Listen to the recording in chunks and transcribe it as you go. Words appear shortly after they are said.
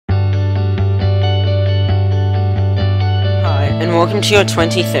and welcome to your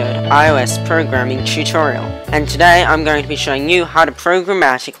 23rd iOS programming tutorial. And today I'm going to be showing you how to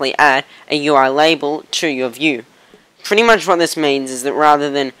programmatically add a UI label to your view. Pretty much what this means is that rather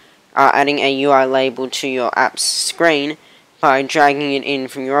than adding a UI label to your app's screen by dragging it in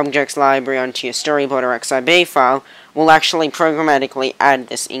from your objects library onto your storyboard or XIB file, we'll actually programmatically add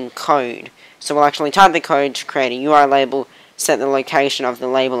this in code. So we'll actually type the code to create a UI label, set the location of the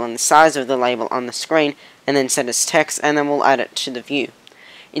label and the size of the label on the screen, and then set as text, and then we'll add it to the view.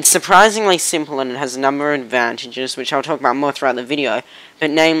 It's surprisingly simple, and it has a number of advantages, which I'll talk about more throughout the video, but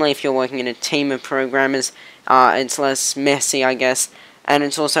namely if you're working in a team of programmers, it's less messy, I guess, and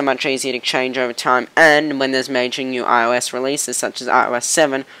it's also much easier to change over time, and when there's major new iOS releases, such as iOS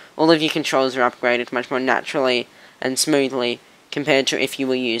 7, all of your controls are upgraded much more naturally and smoothly compared to if you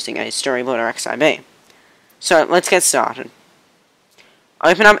were using a storyboard or XIB. So, let's get started.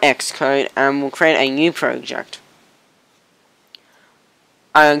 Open up Xcode and we'll create a new project.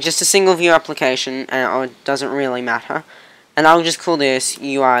 Just a single view application, or it doesn't really matter. And I'll just call this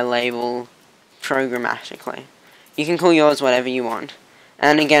UILabel Programmatically. You can call yours whatever you want.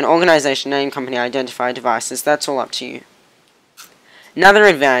 And again, organization name, company identifier, devices, that's all up to you. Another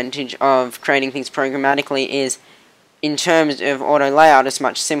advantage of creating things programmatically is, in terms of auto layout, it's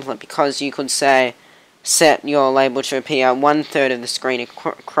much simpler because you could say, set your label to appear 1/3 of the screen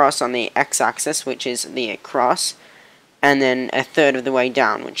across on the x-axis, which is the across, and then 1/3 of the way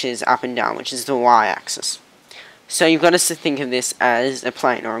down, which is up and down, which is the y-axis. So you've got to think of this as a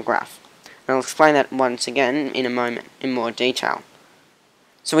plane or a graph. And I'll explain that once again in a moment in more detail.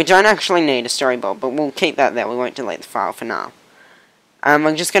 So we don't actually need a storyboard, but we'll keep that there. We won't delete the file for now.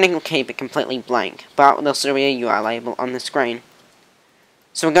 I'm just going to keep it completely blank, but there'll still be a UI label on the screen.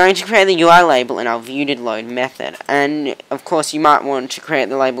 So we're going to create the UI label in our viewDidLoad method, and of course you might want to create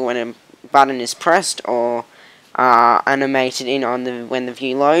the label when a button is pressed or animated in on when the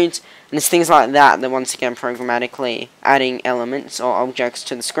view loads, and it's things like that that once again programmatically adding elements or objects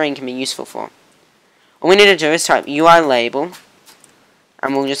to the screen can be useful for. All we need to do is type UI label,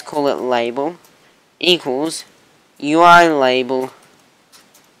 and we'll just call it label equals UI label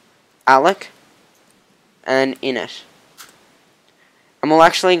alloc and init. And we'll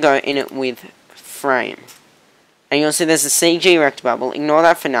actually go in it with frame. And you'll see there's a CG rect bubble. Ignore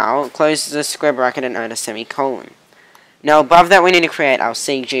that for now. Close the square bracket and add a semicolon. Now above that we need to create our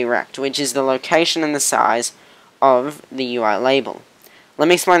CG rect, which is the location and the size of the UI label. Let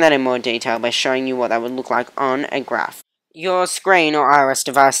me explain that in more detail by showing you what that would look like on a graph. Your screen or iOS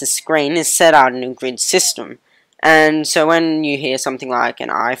device's screen is set out in a grid system. And so when you hear something like an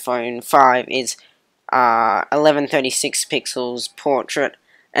iPhone 5 is 1136 pixels portrait,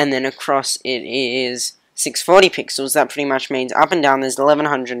 and then across it is 640 pixels, that pretty much means up and down there's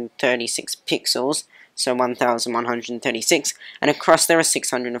 1136 pixels, so 1136, and across there are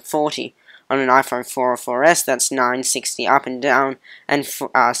 640. On an iPhone 4 or 4S, that's 960 up and down, and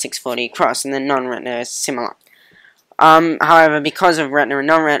 640 across, and then non-retina is similar. However, because of retina and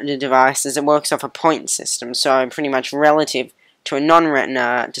non-retina devices, it works off a point system, so pretty much relative to a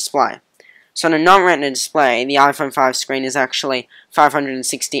non-retina display. So on a non-retina display, the iPhone 5 screen is actually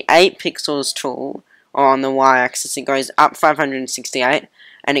 568 pixels tall, or on the y-axis it goes up 568,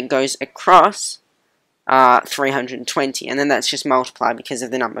 and it goes across 320, and then that's just multiplied because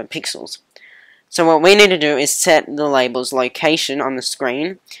of the number of pixels. So what we need to do is set the label's location on the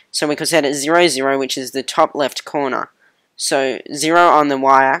screen, so we could set it 0, 0, which is the top left corner. So 0 on the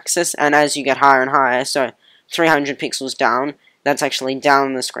y-axis, and as you get higher and higher, so 300 pixels down, that's actually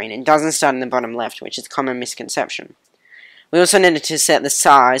down the screen. It doesn't start in the bottom left, which is a common misconception. We also needed to set the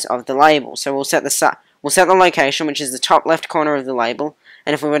size of the label. So we'll set the location, which is the top left corner of the label,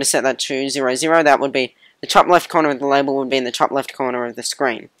 and if we were to set that to 0, 0, that would be the top left corner of the label would be in the top left corner of the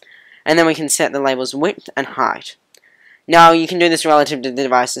screen. And then we can set the label's width and height. Now you can do this relative to the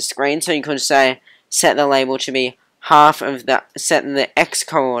device's screen, so you could say set the label to be half of set the x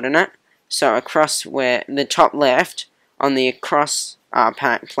coordinate, so across where the top left on the across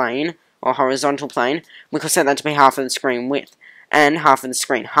plane, or horizontal plane, we could set that to be half of the screen width, and half of the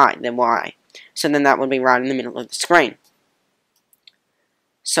screen height, the y. So then that would be right in the middle of the screen.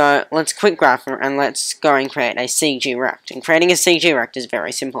 So let's quit graph and let's go and create a CG rect. And creating a CG rect is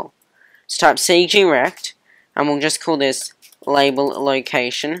very simple. So type CG rect, and we'll just call this label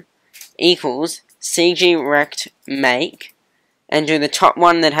location equals CG rect make, and do the top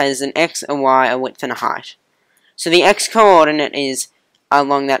one that has an x, a y, a width, and a height. So the x-coordinate is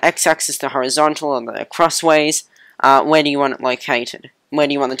along that x-axis, the horizontal, or the crossways. Where do you want it located? Where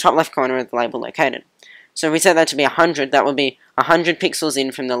do you want the top left corner of the label located? So if we set that to be 100, that would be 100 pixels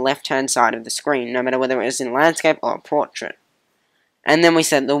in from the left-hand side of the screen, no matter whether it was in landscape or portrait. And then we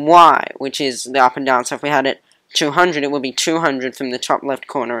set the Y, which is the up and down. So if we had it 200, it would be 200 from the top left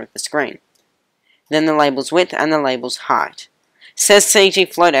corner of the screen. Then the label's width and the label's height. It says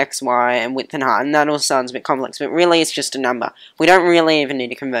CG float X, Y, and width and height, and that all sounds a bit complex, but really it's just a number. We don't really even need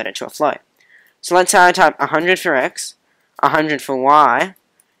to convert it to a float. So let's say I type 100 for X, 100 for Y,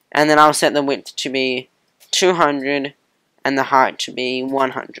 and then I'll set the width to be 200 and the height to be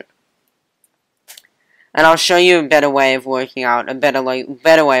 100. And I'll show you a better way of working out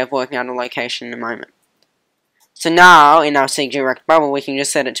a location in a moment. So now in our CG rect bubble we can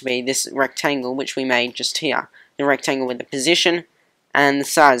just set it to be this rectangle which we made just here. The rectangle with the position and the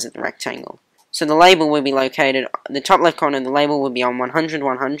size of the rectangle. So the label will be located, the top left corner of the label will be on 100,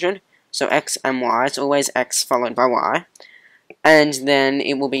 100. So X and Y, it's always X followed by Y. And then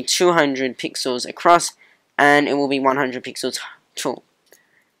it will be 200 pixels across, and it will be 100 pixels tall.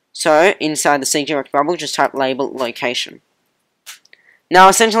 So, inside the CG rect bubble, just type label location. Now,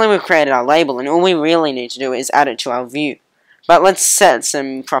 essentially we've created our label, and all we really need to do is add it to our view. But let's set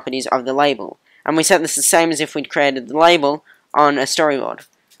some properties of the label. And we set this the same as if we'd created the label on a storyboard.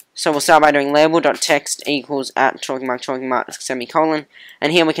 So we'll start by doing label.text equals at talking mark semicolon,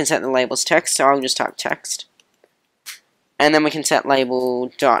 and here we can set the label's text, so I'll just type text. And then we can set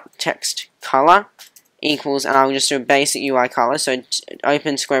label.text color equals, and I'll just do a basic UI color, so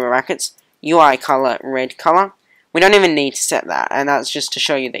open square brackets, UI color red color. We don't even need to set that, and that's just to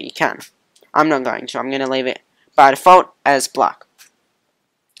show you that you can. I'm not going to, I'm going to leave it by default as black.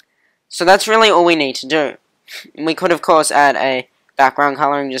 So that's really all we need to do. We could of course add a background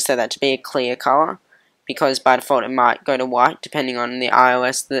color and just set that to be a clear color, because by default it might go to white depending on the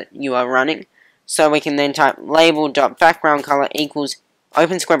iOS that you are running. So we can then type label.background color equals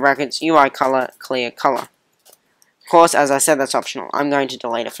open square brackets UI color clear color. Of course, as I said, that's optional. I'm going to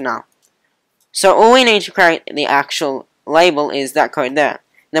delete it for now. So all we need to create the actual label is that code there.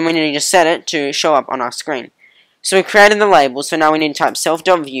 Then we need to just set it to show up on our screen. So we created the label, so now we need to type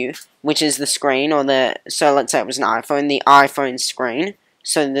self.view, which is the screen, or so let's say it was an iPhone, the iPhone screen.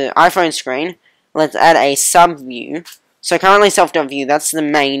 So the iPhone screen, let's add a sub-view. So currently self.view, that's the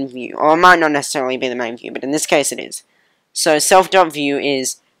main view, or it might not necessarily be the main view, but in this case it is. So self.view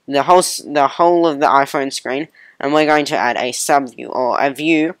is the whole of the iPhone screen, and we're going to add a sub-view, or a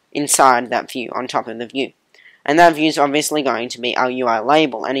view inside that view, on top of the view. And that view is obviously going to be our UI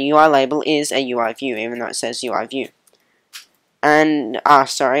label, and a UI label is a UI view, even though it says UI view. And,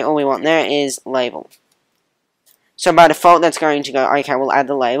 all we want there is label. So by default, that's going to go, okay, we'll add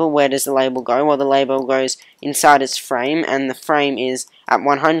the label. Where does the label go? Well, the label goes inside its frame, and the frame is at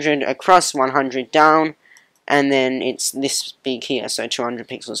 100 across, 100 down, and then it's this big here, so 200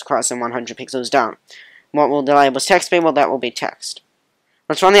 pixels across and 100 pixels down. What will the label's text be? Well, that will be text.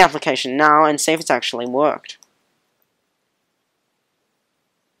 Let's run the application now and see if it's actually worked.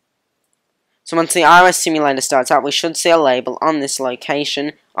 So once the iOS simulator starts up, we should see a label on this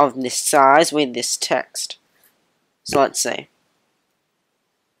location of this size with this text. So let's see.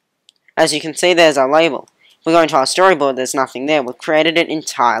 As you can see, there's our label. If we go into our storyboard, there's nothing there. We've created it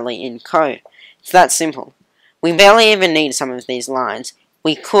entirely in code. It's that simple. We barely even need some of these lines.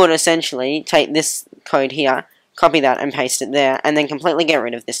 We could essentially take this code here, copy that and paste it there, and then completely get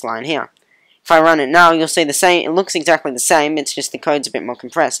rid of this line here. If I run it now, you'll see the same. It looks exactly the same, it's just the code's a bit more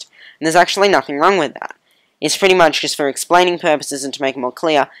compressed. And there's actually nothing wrong with that. It's pretty much just for explaining purposes and to make it more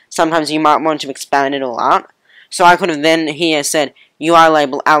clear. Sometimes you might want to expand it all out. So I could have then here said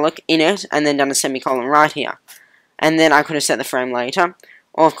UILabel alloc in it, and then done a semicolon right here. And then I could have set the frame later.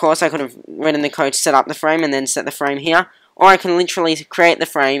 Or of course I could have written the code to set up the frame and then set the frame here. Or I can literally create the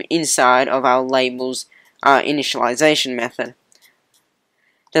frame inside of our label's initialization method.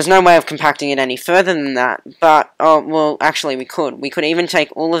 There's no way of compacting it any further than that, but, well, actually we could. We could even take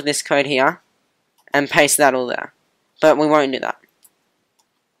all of this code here and paste that all there. But we won't do that.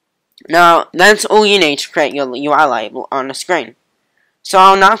 Now, that's all you need to create your UI label on a screen. So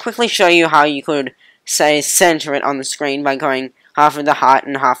I'll now quickly show you how you could, say, center it on the screen by going half of the height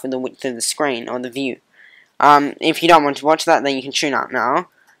and half of the width of the screen, or the view. If you don't want to watch that, then you can tune out now,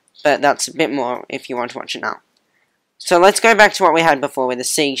 but that's a bit more if you want to watch it now. So let's go back to what we had before with the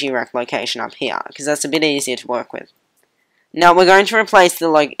CG rect location up here, because that's a bit easier to work with. Now we're going to replace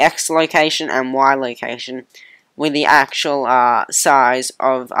the X location and Y location with the actual size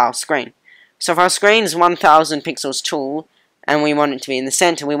of our screen. So if our screen is 1000 pixels tall, and we want it to be in the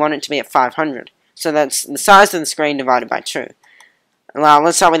center, we want it to be at 500. So that's the size of the screen divided by 2. Now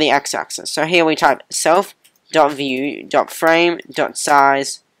let's start with the x-axis. So here we type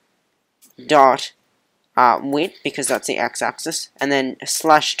self.view.frame.size width, because that's the x-axis, and then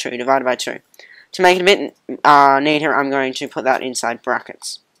 /2 divided by 2. To make it a bit neater, I'm going to put that inside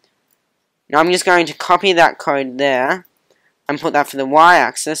brackets. Now I'm just going to copy that code there and put that for the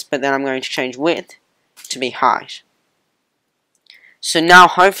y-axis, but then I'm going to change width to be height. So now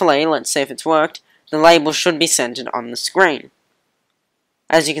hopefully, let's see if it's worked, the label should be centered on the screen.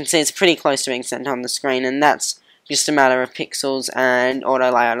 As you can see, it's pretty close to being centered on the screen, and that's just a matter of pixels and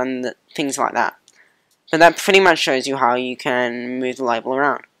auto layout and things like that. But that pretty much shows you how you can move the label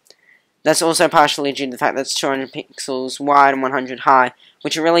around. That's also partially due to the fact that it's 200 pixels wide and 100 high,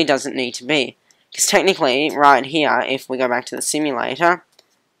 which it really doesn't need to be. Because technically, right here, if we go back to the simulator,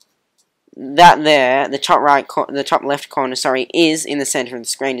 that there, the top left corner, sorry, is in the center of the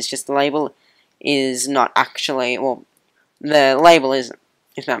screen. It's just the label is not actually, well, the label isn't,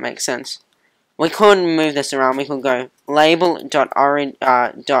 if that makes sense. We could move this around. We could go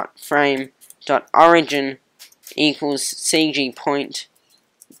label.frame.origin equals CG point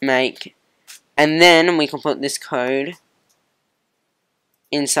make, and then we can put this code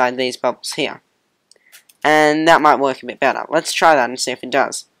inside these bubbles here. And that might work a bit better. Let's try that and see if it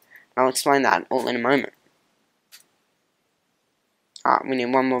does. I'll explain that all in a moment. Alright, we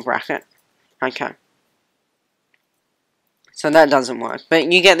need one more bracket. Okay. So that doesn't work,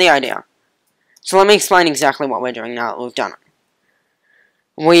 but you get the idea. So let me explain exactly what we're doing now that we've done it.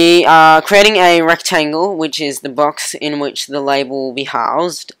 We are creating a rectangle, which is the box in which the label will be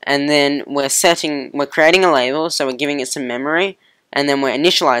housed, and then we're creating a label, so we're giving it some memory, and then we're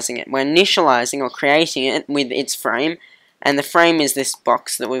initializing it. We're initializing or creating it with its frame, and the frame is this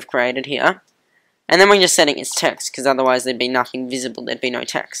box that we've created here. And then we're just setting its text, because otherwise there'd be nothing visible, there'd be no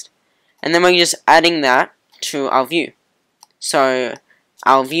text. And then we're just adding that to our view. So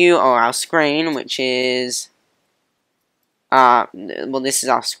our view or our screen, which is well, this is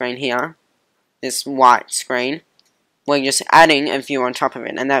our screen here, this white screen, we're just adding a view on top of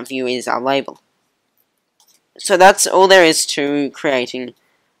it, and that view is our label. So that's all there is to creating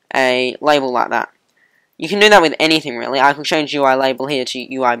a label like that. You can do that with anything really. I can change UILabel here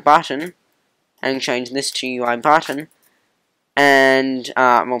to UI button, and change this to UI button, and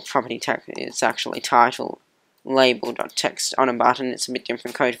well, property text, it's actually title label.text on a button. It's a bit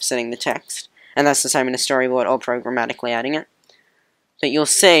different code for setting the text, and that's the same in a storyboard or programmatically adding it. But you'll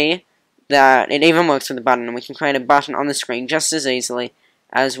see that it even works with a button, and we can create a button on the screen just as easily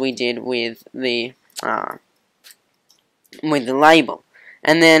as we did with the label.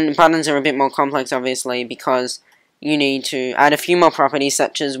 And then buttons are a bit more complex, obviously, because you need to add a few more properties,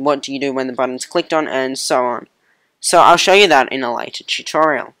 such as what do you do when the button's clicked on, and so on. So I'll show you that in a later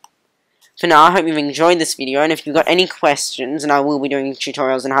tutorial. For now, I hope you've enjoyed this video, and if you've got any questions, and I will be doing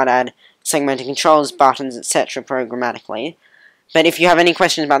tutorials on how to add segmented controls, buttons, etc. programmatically. But if you have any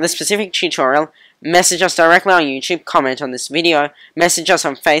questions about this specific tutorial, message us directly on YouTube, comment on this video, message us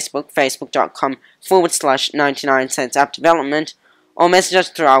on Facebook, facebook.com/99centsappdevelopment, or message us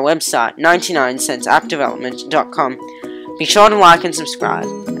through our website, 99centsappdevelopment.com. Be sure to like and subscribe,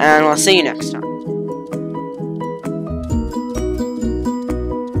 and I'll see you next time.